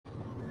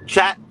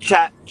Chat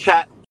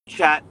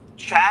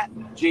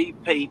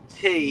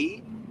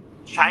GPT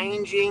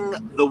changing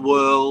the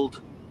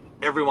world,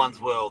 everyone's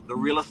world, the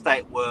real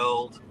estate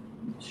world,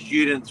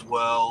 students'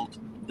 world,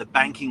 the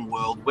banking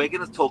world. We're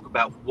going to talk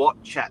about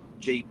what Chat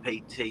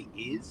GPT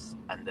is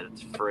and that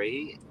it's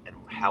free and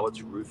how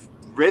it's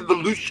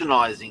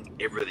revolutionizing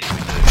everything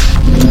we do.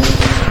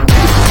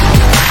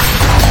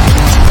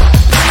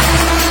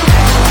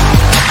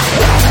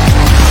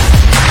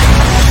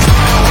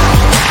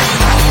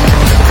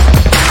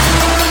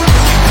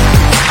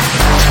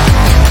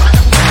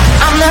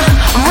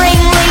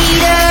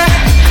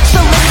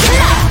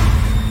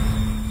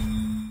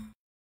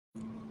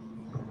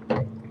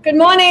 Good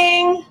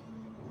morning.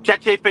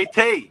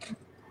 ChatGPT.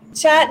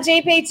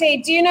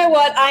 ChatGPT. Do you know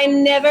what? I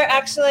never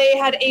actually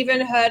had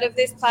even heard of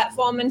this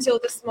platform until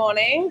this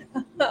morning.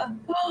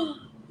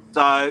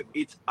 So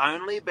it's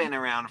only been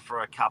around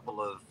for a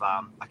couple of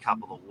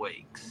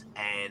weeks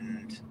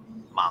and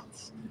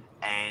months,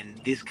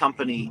 and this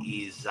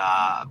company is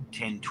a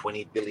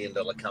 $10-20 billion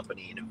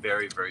company in a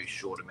very, very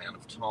short amount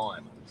of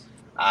time.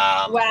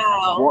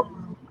 Wow.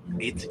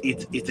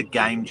 It's a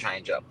game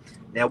changer.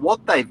 Now,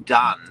 what they've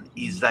done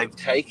is they've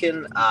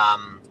taken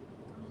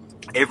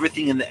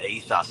everything in the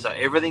ether, so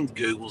everything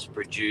Google's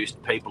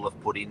produced, people have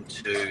put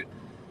into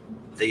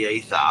the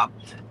ether,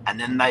 and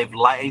then they've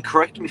and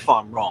correct me if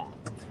I'm wrong,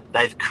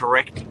 they've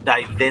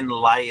then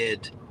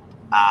layered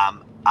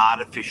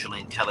artificial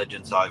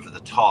intelligence over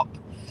the top.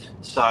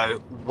 So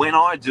when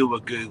I do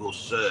a Google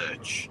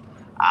search,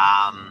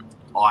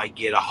 I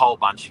get a whole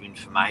bunch of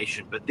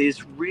information, but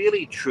there's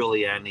really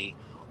truly only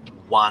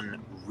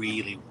one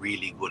really,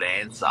 really good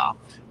answer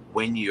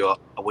when you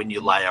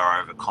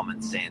layer over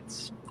common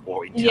sense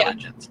or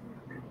intelligence. Yeah.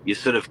 You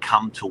sort of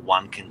come to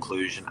one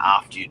conclusion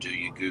after you do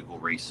your Google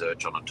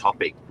research on a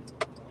topic.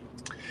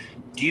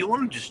 Do you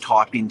want to just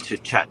type into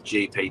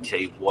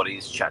ChatGPT, what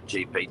is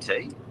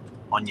ChatGPT,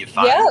 on your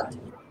phone?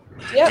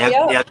 Yeah.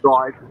 Now,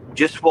 guys,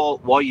 just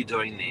while you're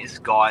doing this,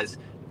 guys,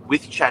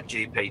 with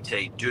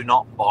ChatGPT, do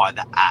not buy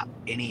the app,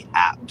 any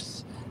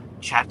apps.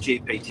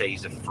 ChatGPT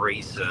is a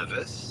free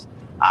service,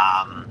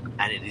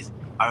 and it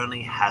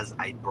only has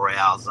a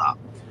browser.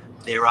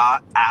 There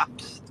are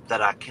apps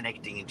that are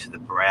connecting into the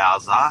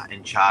browser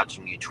and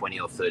charging you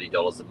 $20 or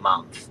 $30 a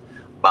month,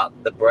 but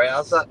the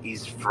browser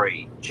is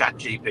free.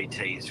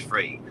 ChatGPT is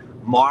free.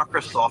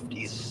 Microsoft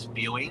is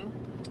spewing.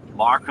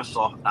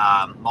 Microsoft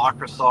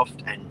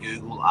and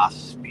Google are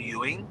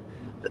spewing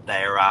that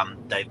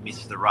they've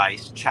missed the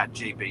race.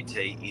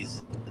 ChatGPT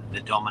is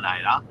the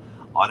dominator.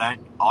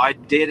 I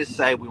dare to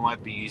say we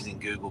won't be using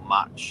Google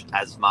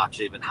as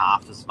much, even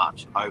half as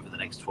much over the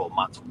next 12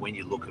 months when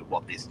you look at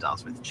what this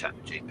does with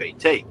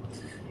ChatGPT.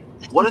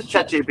 What does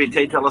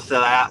ChatGPT tell us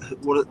about?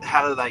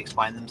 How do they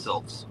explain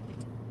themselves?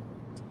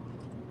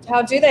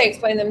 How do they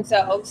explain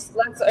themselves?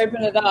 Let's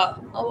open it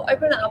up. I'll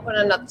open it up on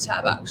another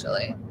tab,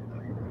 actually.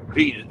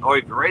 Read it. Or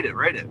you can read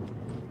it.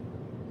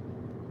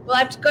 Well,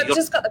 I've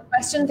just got the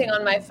question thing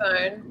on my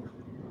phone.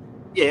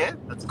 Yeah,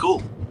 that's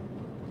cool.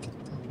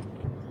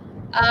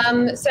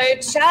 So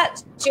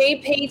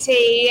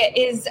ChatGPT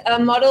is a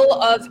model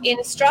of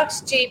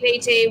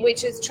InstructGPT,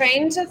 which is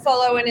trained to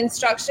follow an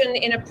instruction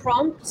in a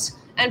prompt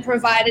and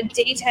provide a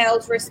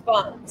detailed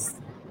response,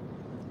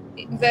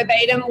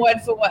 verbatim,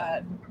 word for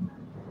word.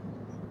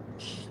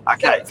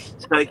 Okay,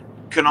 so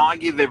can I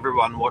give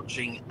everyone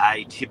watching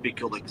a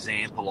typical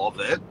example of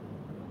it?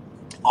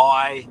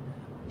 I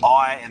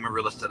am a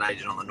real estate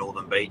agent on the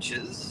Northern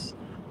Beaches,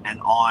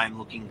 and I'm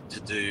looking to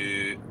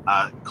do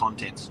a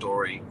content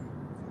story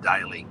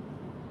daily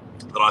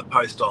that I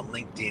post on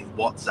LinkedIn,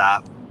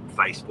 WhatsApp,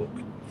 Facebook,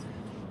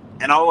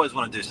 and I always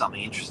want to do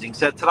something interesting.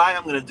 So today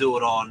I'm going to do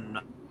it on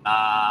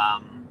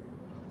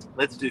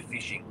let's do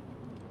fishing.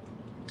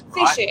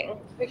 Fishing,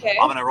 right? Okay.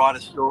 I'm going to write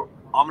a story.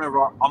 I'm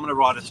going to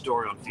write a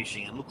story on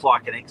fishing and look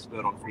like an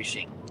expert on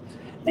fishing.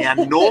 Now,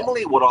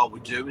 normally what I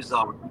would do is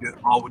I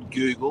would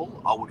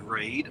Google, I would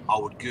read, I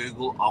would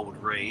Google, I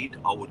would read,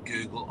 I would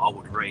Google, I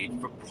would read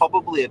for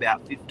probably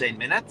about 15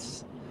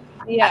 minutes.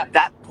 Yeah. At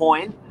that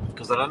point,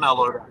 because I don't know a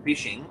lot about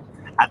fishing,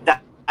 at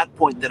that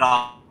point then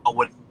I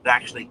would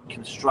actually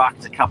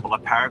construct a couple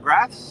of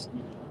paragraphs,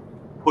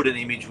 put an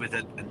image with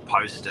it and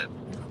post it.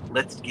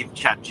 Let's give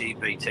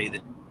ChatGPT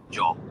the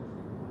job.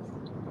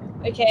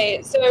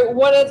 Okay, so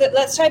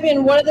let's type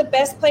in what are the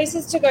best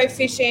places to go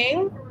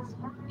fishing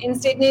in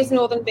Sydney's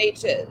Northern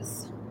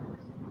Beaches.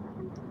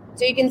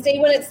 So you can see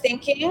what it's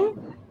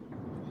thinking.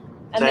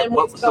 And then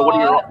what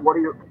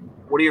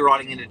are you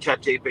writing into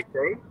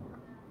ChatGPT?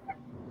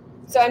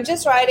 So I'm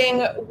just writing,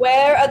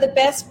 where are the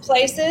best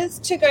places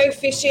to go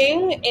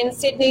fishing in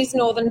Sydney's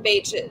Northern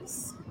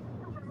Beaches?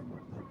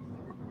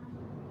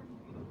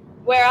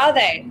 Where are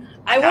they?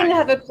 I wouldn't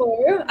have a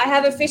clue. I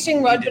have a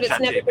fishing rod, but it's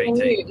never been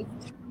used.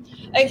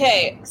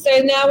 Okay, so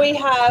now we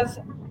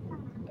have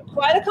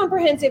quite a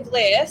comprehensive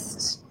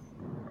list.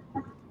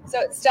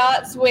 So it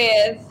starts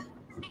with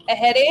a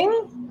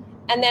heading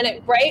and then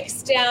it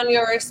breaks down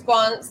your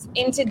response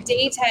into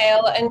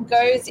detail and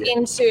goes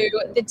into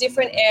the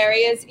different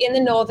areas in the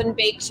northern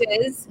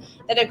beaches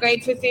that are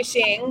great for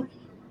fishing.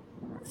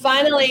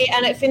 Finally,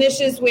 and it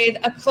finishes with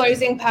a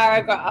closing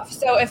paragraph.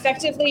 So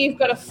effectively, you've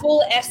got a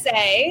full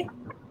essay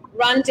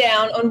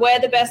rundown on where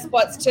the best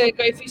spots to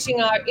go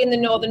fishing are in the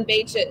northern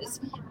beaches.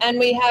 And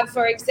we have,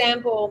 for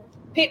example,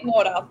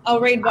 Pittwater. I'll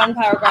read one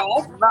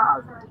paragraph.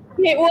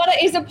 Pittwater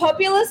is a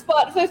popular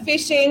spot for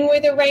fishing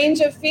with a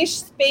range of fish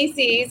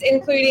species,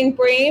 including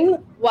bream,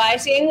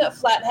 whiting,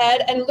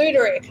 flathead, and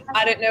luderick.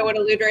 I don't know what a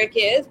luderick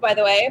is, by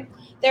the way.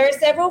 There are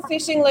several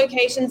fishing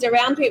locations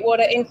around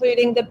Pittwater,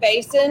 including the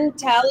Basin,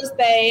 Towers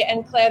Bay,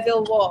 and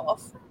Clareville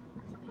Wharf.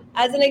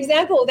 As an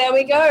example, there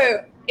we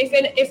go.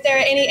 If there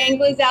are any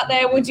anglers out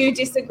there, would you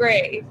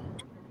disagree?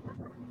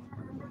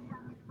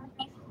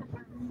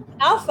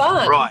 How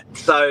fun. Right.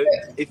 So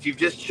if you've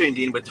just tuned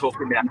in,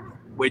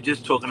 we're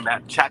just talking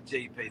about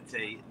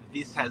ChatGPT.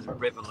 This has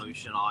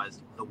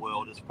revolutionized the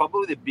world. It's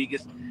probably the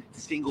biggest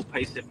single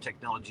piece of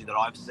technology that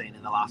I've seen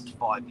in the last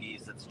 5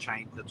 years that's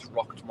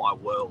rocked my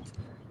world.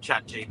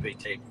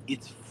 ChatGPT.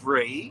 It's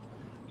free.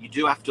 You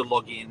do have to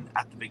log in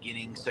at the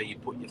beginning, so you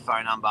put your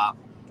phone number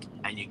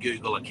and your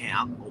Google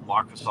account or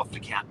Microsoft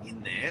account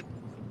in there.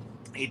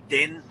 It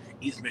then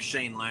is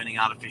machine learning,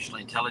 artificial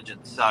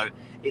intelligence. So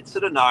it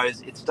sort of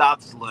knows, it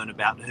starts to learn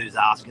about who's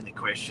asking the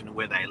question,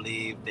 where they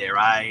live, their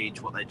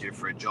age, what they do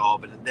for a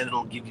job, and then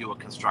it'll give you a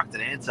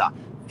constructed answer.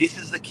 This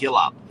is the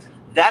killer.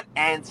 That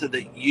answer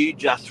that you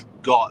just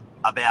got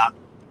about,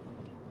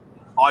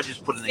 I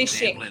just put an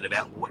example in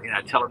about,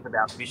 tell us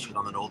about fishing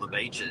on the northern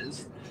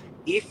beaches.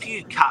 If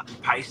you cut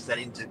and paste that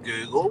into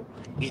Google,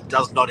 it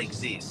does not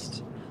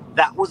exist.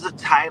 That was a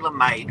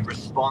tailor-made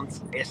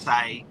response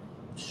essay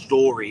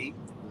story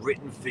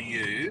written for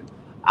you.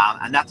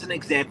 And that's an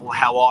example of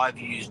how I've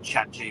used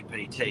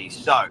ChatGPT.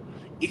 So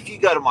if you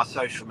go to my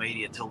social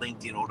media, to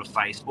LinkedIn or to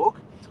Facebook,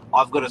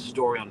 I've got a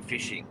story on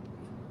fishing.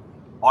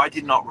 I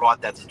did not write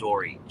that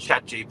story.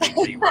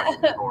 ChatGPT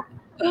wrote the story.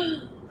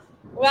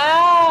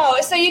 Wow.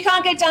 So you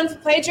can't get done for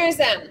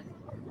plagiarism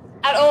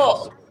at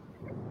all.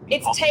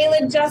 It's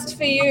tailored just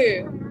for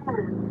you.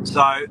 So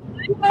I'm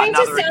going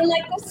to sound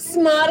like the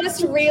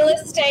smartest real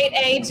estate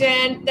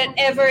agent that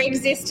ever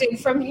existed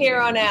from here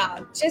on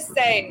out. Just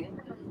saying.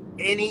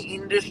 Any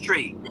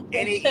industry.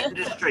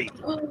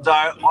 So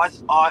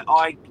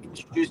I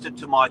introduced it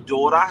to my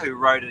daughter, who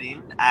wrote it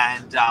in,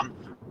 and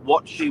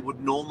what she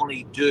would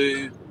normally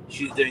do,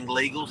 she's doing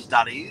legal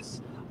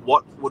studies,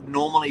 what would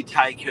normally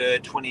take her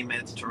 20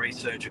 minutes to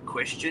research a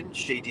question,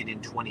 she did in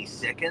 20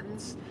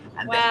 seconds.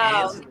 And the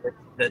answer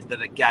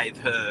that it gave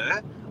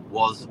her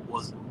was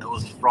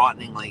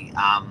frighteningly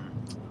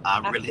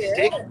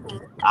realistic.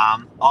 I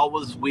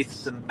was with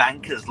some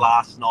bankers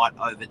last night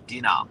over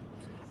dinner,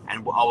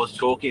 and I was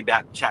talking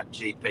about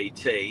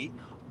ChatGPT.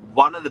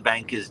 One of the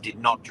bankers did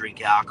not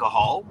drink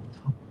alcohol.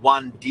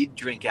 One did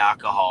drink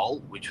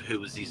alcohol, who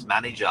was his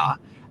manager,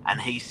 and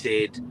he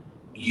said,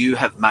 "You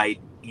have made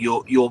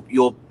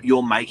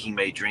you're making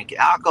me drink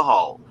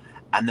alcohol,"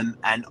 and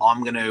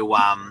I'm going to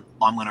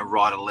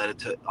write a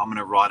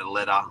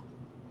letter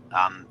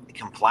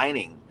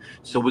complaining.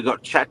 So we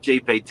got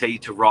ChatGPT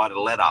to write a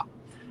letter,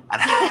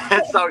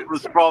 and so it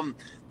was from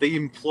the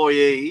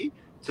employee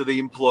to the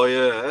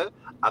employer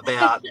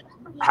about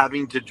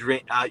having to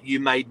drink. You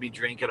made me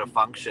drink at a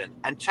function,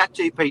 and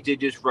ChatGPT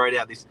just wrote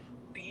out this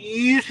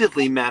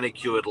beautifully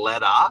manicured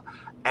letter,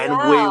 and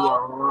we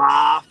were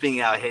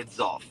laughing our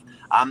heads off.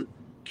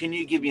 Can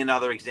you give me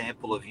another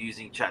example of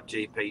using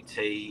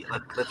ChatGPT?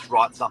 Let's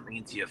write something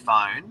into your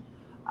phone.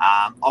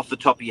 Off the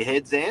top of your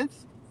head,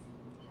 Xanth?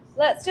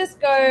 Let's just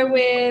go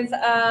with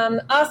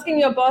asking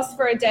your boss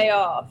for a day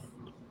off.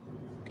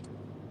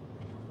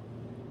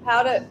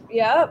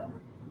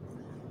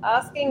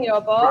 Asking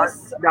your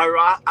boss.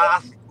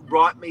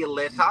 Write me a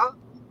letter.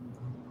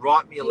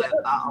 Write me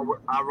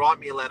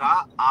a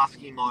letter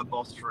asking my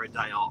boss for a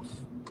day off.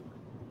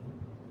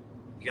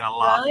 You're gonna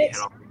laugh your head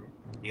off.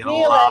 You're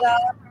gonna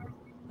laugh.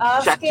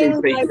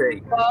 Asking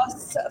my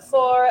boss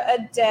for a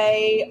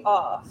day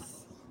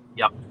off.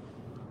 Yep.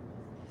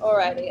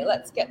 Alrighty,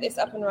 let's get this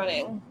up and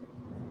running.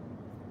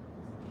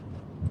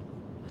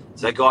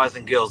 So guys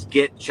and girls,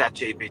 get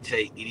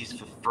ChatGPT. It is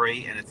for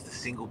free, and it's the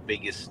single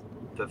biggest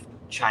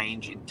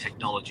change in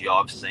technology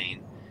I've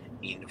seen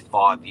in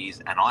 5 years,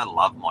 and I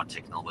love my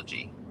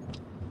technology.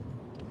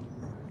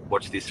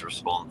 Watch this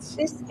response.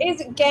 This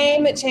is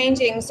game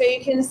changing. So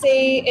you can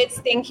see it's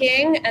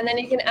thinking, and then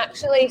you can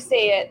actually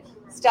see it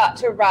start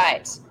to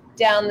write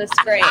down the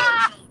screen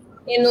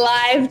in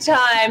live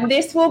time.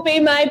 This will be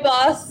my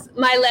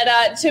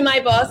letter to my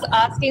boss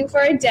asking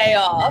for a day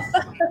off.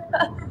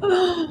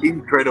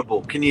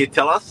 Incredible. Can you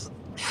tell us?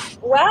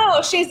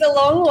 Wow, she's a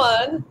long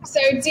one.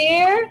 So,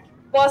 dear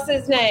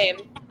boss's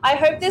name, I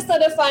hope this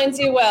letter finds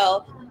you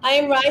well. I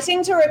am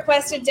writing to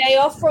request a day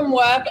off from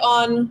work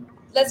on,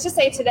 let's just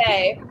say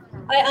today.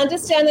 I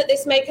understand that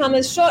this may come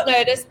as short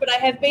notice, but I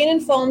have been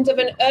informed of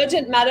an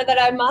urgent matter that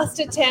I must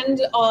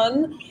attend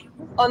on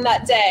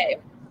that day.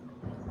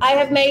 I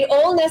have made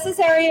all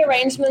necessary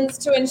arrangements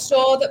to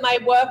ensure that my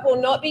work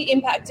will not be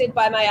impacted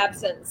by my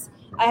absence.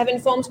 I have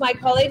informed my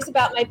colleagues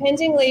about my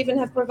pending leave and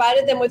have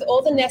provided them with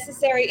all the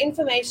necessary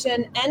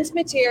information and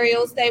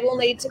materials they will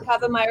need to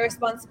cover my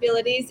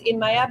responsibilities in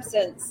my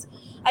absence.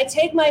 I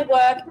take my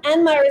work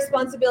and my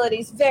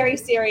responsibilities very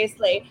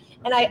seriously,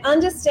 and I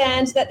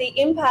understand that the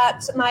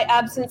impact my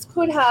absence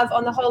could have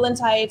on the whole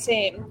entire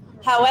team.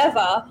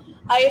 However,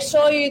 I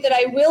assure you that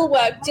I will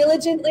work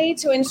diligently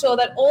to ensure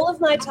that all of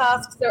my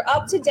tasks are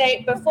up to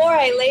date before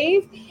I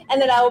leave,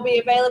 and that I will be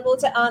available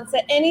to answer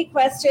any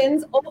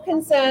questions or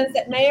concerns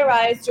that may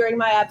arise during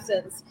my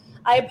absence.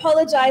 I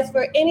apologize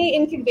for any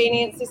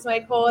inconvenience this may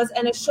cause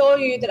and assure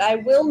you that I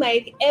will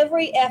make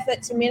every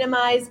effort to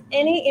minimize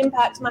any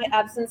impact my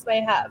absence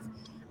may have.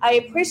 I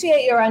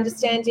appreciate your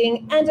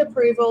understanding and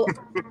approval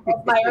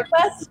of my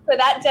request for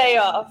that day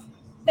off.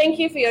 Thank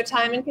you for your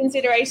time and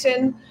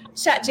consideration,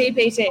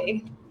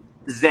 ChatGPT.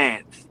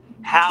 Xanth,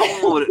 how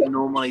long would it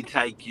normally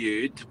take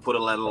you to put a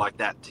letter like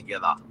that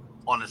together,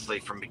 honestly,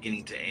 from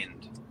beginning to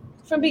end?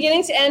 From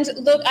beginning to end,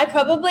 look, I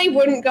probably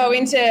wouldn't go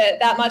into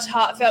that much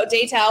heartfelt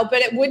detail, but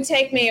it would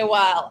take me a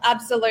while.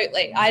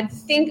 Absolutely. I'd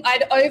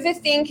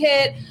overthink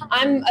it.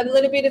 I'm a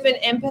little bit of an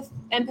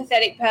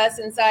empathetic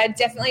person, so I'd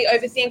definitely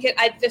overthink it.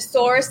 I'd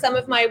thesaurus some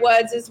of my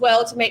words as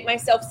well to make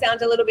myself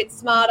sound a little bit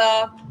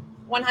smarter.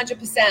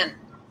 100%.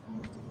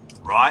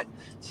 Right.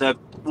 So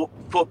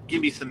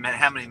give me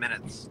how many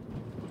minutes?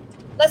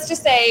 Let's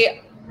just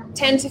say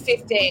 10 to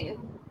 15.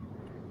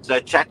 So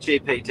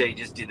ChatGPT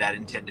just did that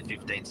in 10 to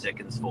 15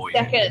 seconds for you.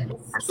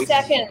 Seconds.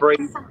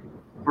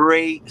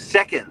 Free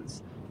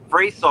seconds.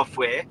 Free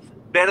software,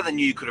 better than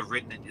you could have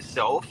written it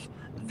yourself.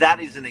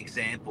 That is an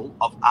example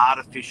of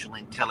artificial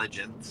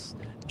intelligence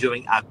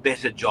doing a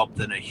better job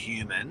than a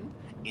human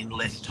in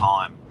less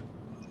time.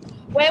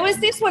 Where was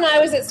this when I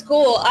was at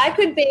school? I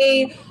could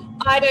be,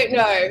 I don't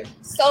know,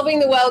 solving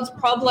the world's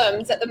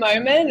problems at the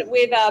moment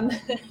with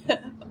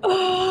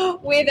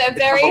with a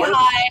very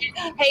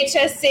high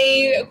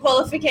HSC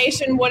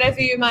qualification,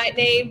 whatever you might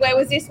need. Where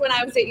was this when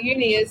I was at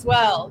uni as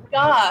well?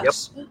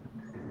 Gosh. Yep.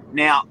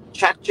 Now,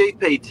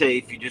 ChatGPT,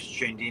 if you just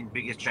tuned in,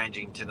 biggest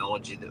changing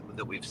technology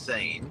that we've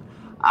seen,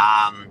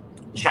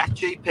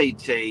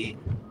 ChatGPT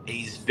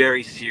is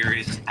very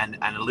serious and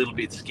a little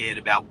bit scared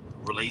about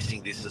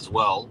releasing this as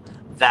well,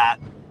 that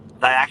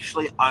they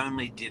actually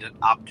only did it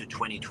up to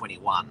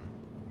 2021.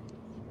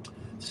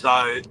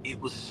 So it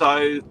was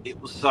so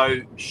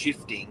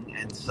shifting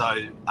and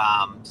so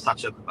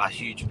such a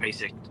huge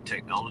piece of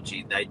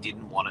technology, they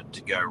didn't want it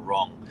to go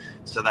wrong.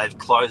 So they've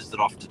closed it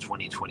off to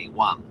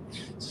 2021.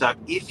 So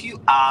if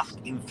you ask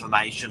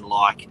information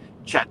like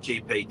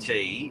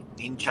ChatGPT,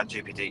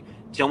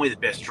 tell me the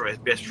best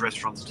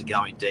restaurants to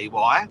go in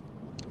DY,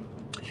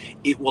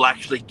 it will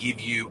actually give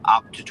you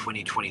up to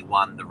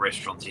 2021 the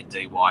restaurants in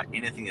DY.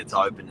 Anything that's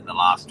open in the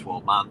last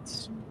 12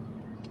 months,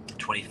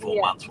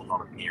 24 months will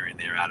not appear in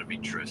there out of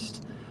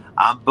interest.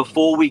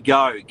 Before we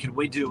go, can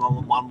we do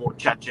one more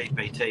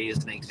ChatGPT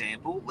as an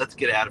example? Let's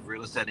get out of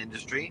real estate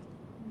industry.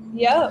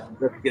 Yeah.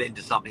 Let's get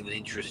into something that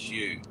interests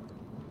you.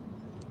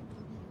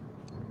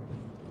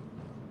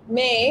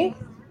 Me?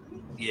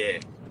 Yeah.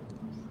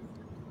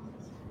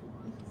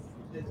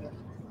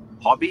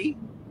 Hobby?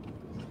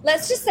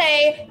 Let's just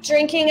say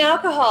drinking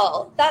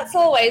alcohol. That's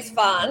always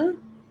fun.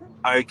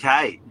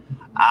 Okay.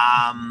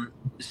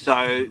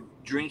 So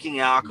drinking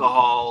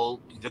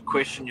alcohol, the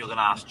question you're going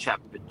to ask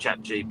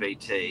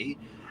ChatGPT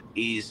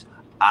is,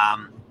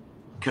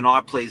 can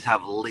I please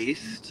have a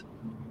list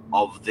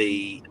of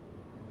the,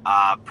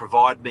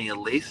 provide me a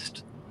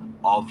list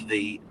of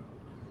the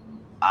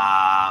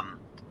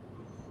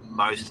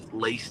most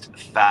least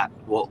fat,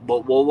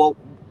 the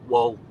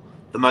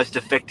most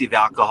effective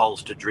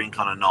alcohols to drink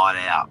on a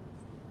night out.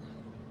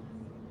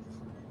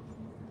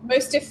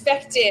 Most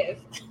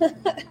effective.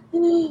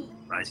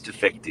 Most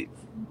effective.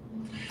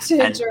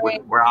 And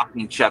we're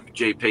asking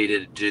ChatGPT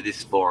to do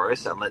this for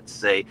us, and let's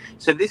see.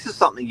 So this is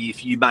something,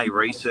 if you may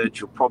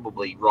research, you'll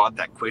probably write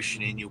that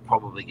question in. You'll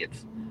probably get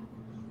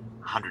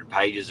 100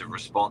 pages of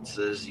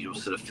responses. You'll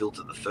sort of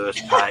filter the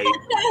first page.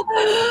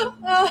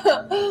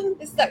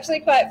 It's actually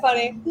quite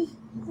funny.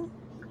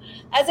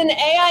 As an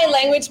AI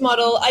language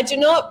model, I do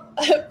not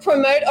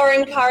promote or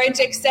encourage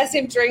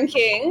excessive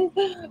drinking,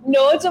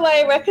 nor do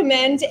I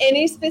recommend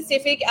any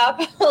specific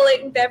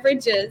alcoholic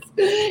beverages.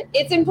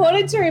 It's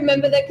important to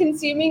remember that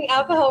consuming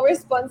alcohol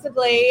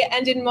responsibly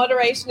and in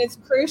moderation is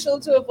crucial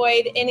to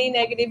avoid any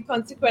negative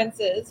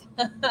consequences.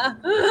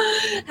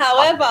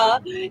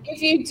 However,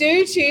 if you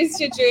do choose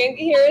to drink,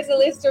 here is a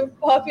list of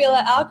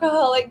popular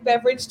alcoholic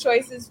beverage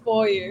choices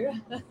for you.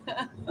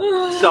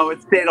 So it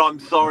said, I'm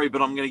sorry,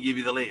 but I'm going to give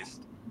you the list.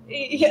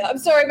 Yeah, I'm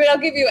sorry, but I'll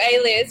give you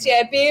a list.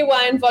 Yeah, beer,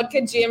 wine,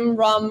 vodka, gin,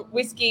 rum,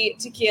 whiskey,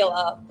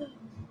 tequila.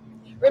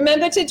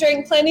 Remember to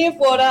drink plenty of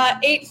water,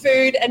 eat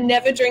food, and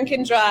never drink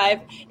and drive.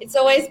 It's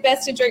always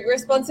best to drink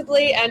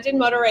responsibly and in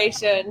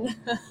moderation.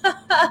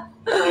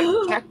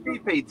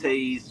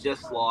 ChatGPT is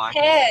just like...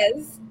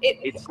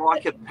 It's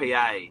like a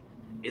PA.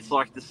 It's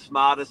like the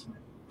smartest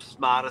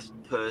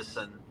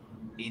person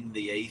in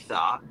the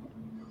ether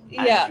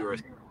Yeah. as your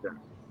assistant.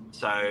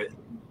 So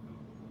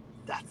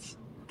that's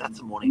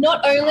a morning.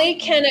 Not only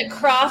can it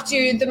craft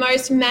you the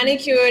most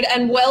manicured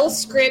and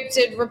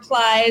well-scripted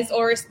replies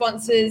or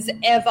responses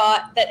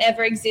that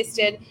ever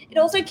existed, it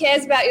also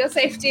cares about your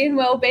safety and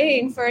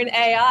well-being for an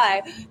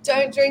AI.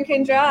 Don't drink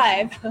and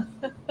drive.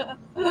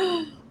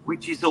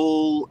 Which is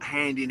all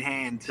hand in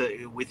hand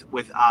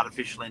with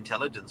artificial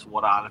intelligence.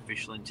 What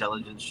artificial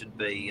intelligence should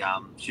be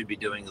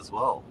doing as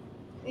well.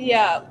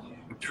 Yeah.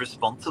 It's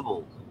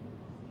responsible.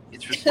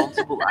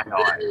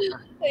 AI.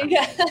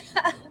 Yeah.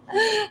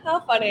 How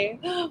funny.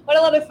 What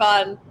a lot of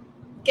fun.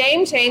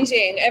 Game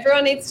changing.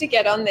 Everyone needs to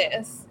get on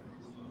this.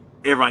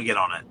 Everyone get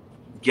on it.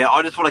 Yeah,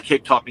 I just want to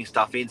keep typing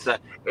stuff in. So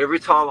every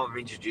time I've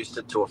introduced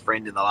it to a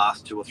friend in the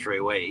last 2 or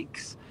 3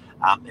 weeks,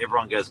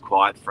 everyone goes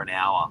quiet for an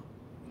hour.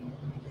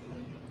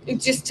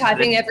 Just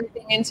typing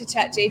everything into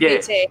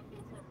ChatGPT. Yeah.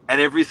 And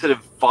every sort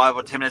of 5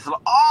 or 10 minutes, I'm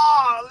like,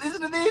 oh,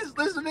 listen to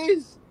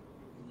this.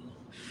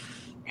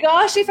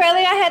 Gosh, if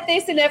only I had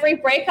this in every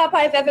breakup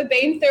I've ever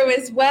been through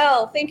as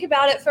well. Think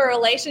about it for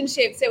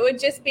relationships. It would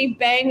just be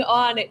bang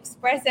on.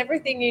 Express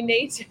everything you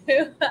need to.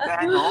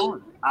 Bang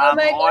on. Oh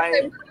my gosh,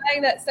 I'm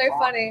crying. That's so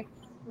funny.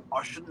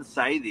 I shouldn't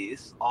say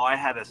this. I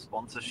had a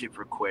sponsorship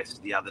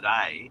request the other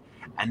day,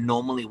 and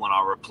normally when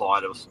I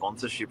reply to a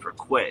sponsorship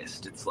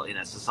request, it's like,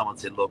 so someone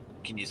said, "Look,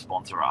 can you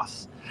sponsor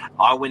us?"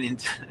 I went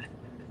into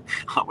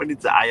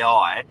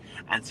AI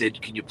and said,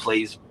 "Can you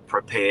please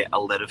prepare a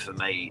letter for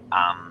me,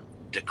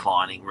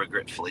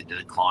 regretfully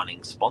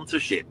declining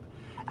sponsorship?"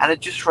 And it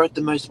just wrote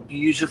the most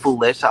beautiful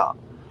letter.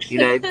 We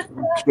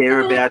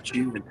care about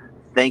you and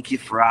thank you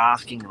for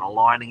asking and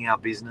aligning our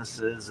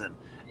businesses and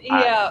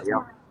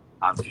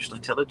artificial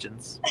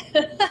intelligence.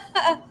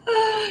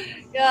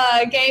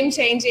 Yeah, game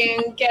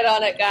changing. Get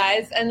on it,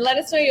 guys, and let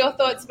us know your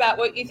thoughts about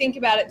what you think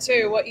about it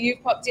too. What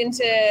you've popped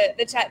into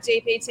the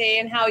ChatGPT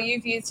and how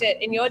you've used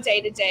it in your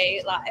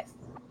day-to-day life.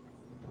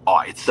 Oh,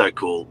 it's so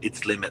cool.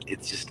 It's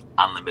just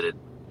unlimited.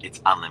 It's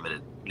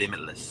unlimited,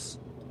 limitless.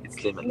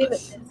 It's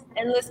limitless.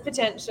 Endless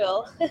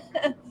potential.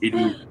 It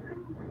is.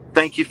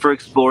 Thank you for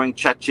exploring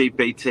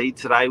ChatGPT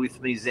today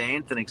with me,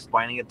 Xanth, and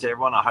explaining it to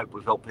everyone. I hope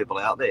we've helped people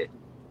out there.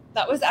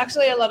 That was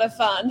actually a lot of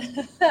fun.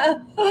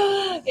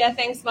 Yeah,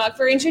 thanks, Mark,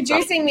 for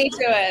introducing me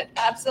to it.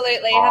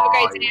 Absolutely. Have a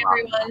great day,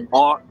 everyone.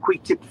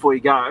 Quick tip before you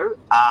go.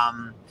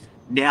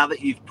 Now that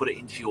you've put it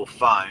into your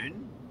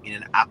phone, in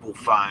an Apple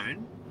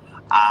phone,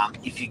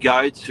 if you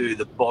go to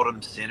the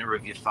bottom center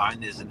of your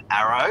phone, there's an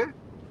arrow,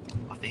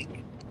 I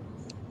think.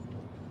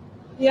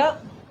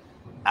 Yep.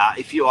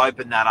 If you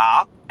open that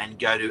up and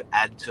go to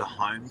add to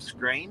home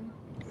screen.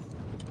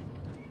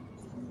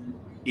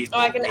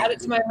 I can add it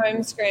to my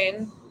home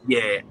screen.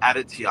 Yeah, add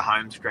it to your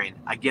home screen.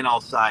 Again,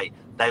 I'll say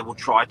they will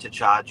try to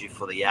charge you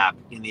for the app.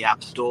 In the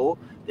App Store,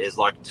 there's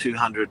like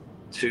 200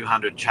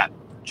 chat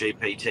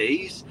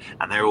GPTs,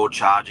 and they're all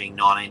charging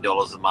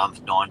 $19 a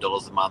month,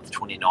 $9 a month,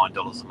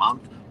 $29 a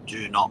month.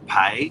 Do not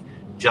pay.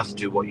 Just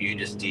do what you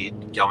just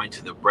did. Go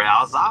into the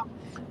browser,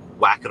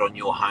 whack it on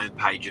your home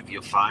page of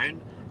your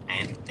phone,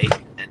 and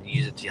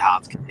use it to your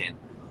heart's content.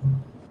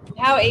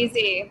 How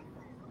easy.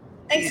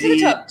 Thanks for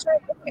the talk.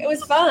 It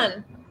was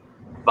fun.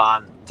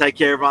 Take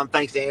care, everyone.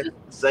 Thanks, Anne.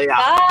 See ya.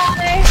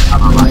 Bye.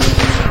 Bye-bye.